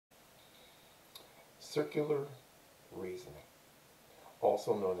Circular reasoning,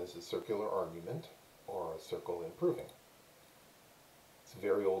 also known as a circular argument or a circle in proving. It's a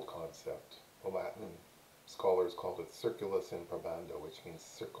very old concept. The Latin scholars called it circulus in probando, which means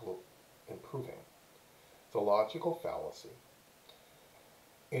circle in proving. It's a logical fallacy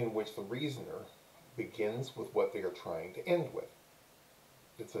in which the reasoner begins with what they are trying to end with.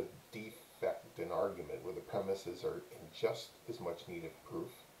 It's a defect in argument where the premises are in just as much need of proof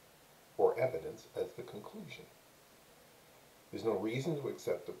or evidence as the conclusion. There's no reason to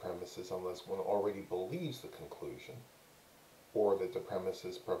accept the premises unless one already believes the conclusion, or that the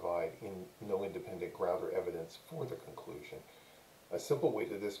premises provide no independent ground or evidence for the conclusion. A simple way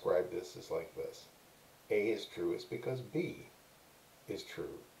to describe this is like this. A is true is because B is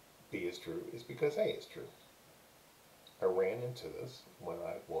true. B is true is because A is true. I ran into this when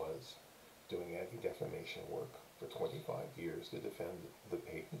I was doing anti-defamation work for 25 years to defend the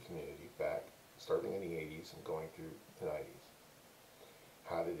pagan community back starting in the 80s and going through the 90s.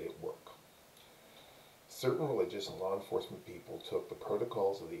 How did it work? Certain religious and law enforcement people took the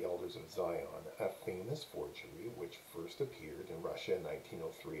Protocols of the Elders of Zion, a famous forgery which first appeared in Russia in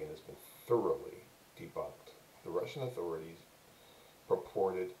 1903 and has been thoroughly debunked. The Russian authorities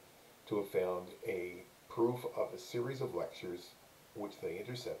purported to have found a proof of a series of lectures which they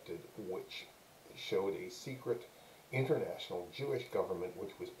intercepted, which showed a secret international Jewish government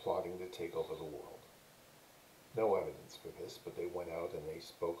which was plotting to take over the world. No evidence for this, but they went out and they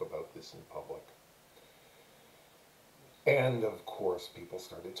spoke about this in public. And of course, people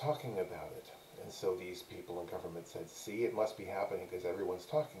started talking about it. And so these people in government said, see, it must be happening because everyone's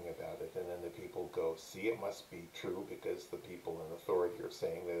talking about it. And then the people go, see, it must be true because the people in authority are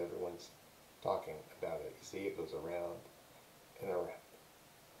saying that everyone's talking about it. You see, it goes around and around.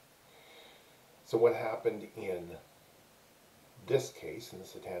 So what happened in this case, in the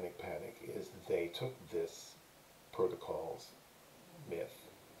Satanic Panic, is they took this protocols myth,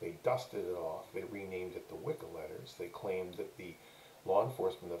 they dusted it off, they renamed it the Wicca letters, they claimed that the law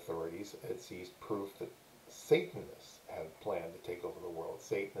enforcement authorities had seized proof that Satanists had planned to take over the world,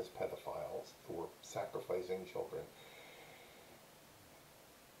 Satanist pedophiles who were sacrificing children.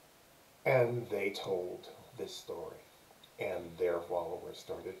 And they told this story, and their followers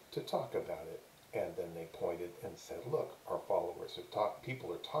started to talk about it. And then they pointed and said, look, our followers are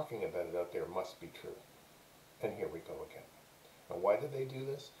people are talking about it out there, must be true. And here we go again. And why did they do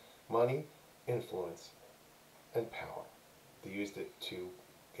this? Money, influence, and power. They used it to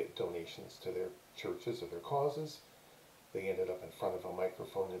get donations to their churches or their causes. They ended up in front of a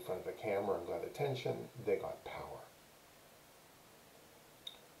microphone, in front of a camera, and got attention. They got power.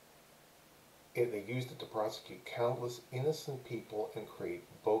 They used it to prosecute countless innocent people and create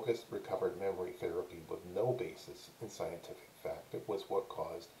bogus recovered memory therapy with no basis in scientific fact. It was what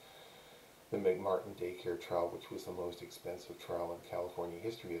caused the McMartin daycare trial, which was the most expensive trial in California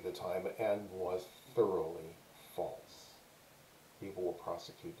history at the time and was thoroughly false. People were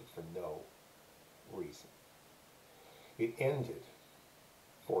prosecuted for no reason. It ended,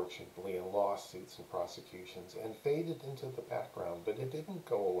 fortunately, in lawsuits and prosecutions and faded into the background, but it didn't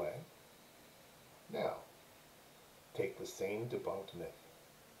go away. Now, take the same debunked myth,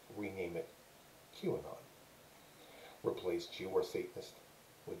 rename it QAnon, replace Jew or Satanist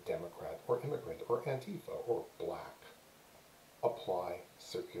with Democrat or immigrant or Antifa or black. Apply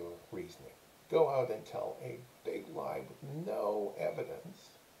circular reasoning. Go out and tell a big lie with no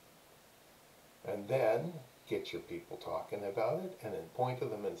evidence, and then get your people talking about it, and then point to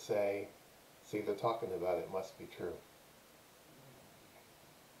them and say, see, they're talking about it, must be true.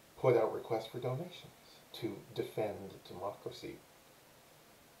 Put out requests for donations to defend democracy.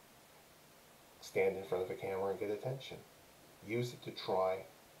 Stand in front of a camera and get attention. Use it to try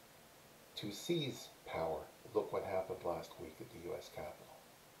to seize power. Look what happened last week at the U.S. Capitol.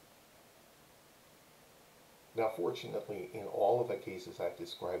 Now, fortunately, in all of the cases I've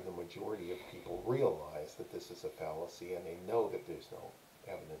described, the majority of people realize that this is a fallacy and they know that there's no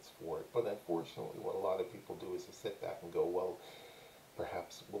evidence for it. But unfortunately, what a lot of people do is to sit back and go, well,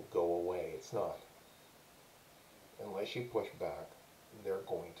 perhaps will go away. It's not. Unless you push back, they're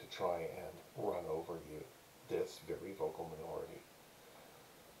going to try and run over you, this very vocal minority.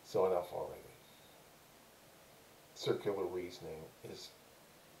 So enough already. Circular reasoning is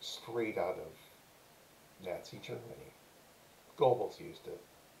straight out of Nazi Germany. Goebbels used it.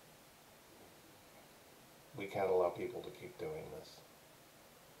 We can't allow people to keep doing this.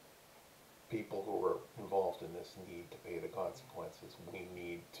 People who are involved in this need to pay the consequences. We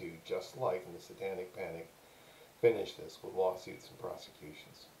need to, just like in the Satanic Panic, finish this with lawsuits and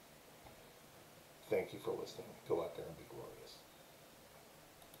prosecutions. Thank you for listening. Go out there and be glorious.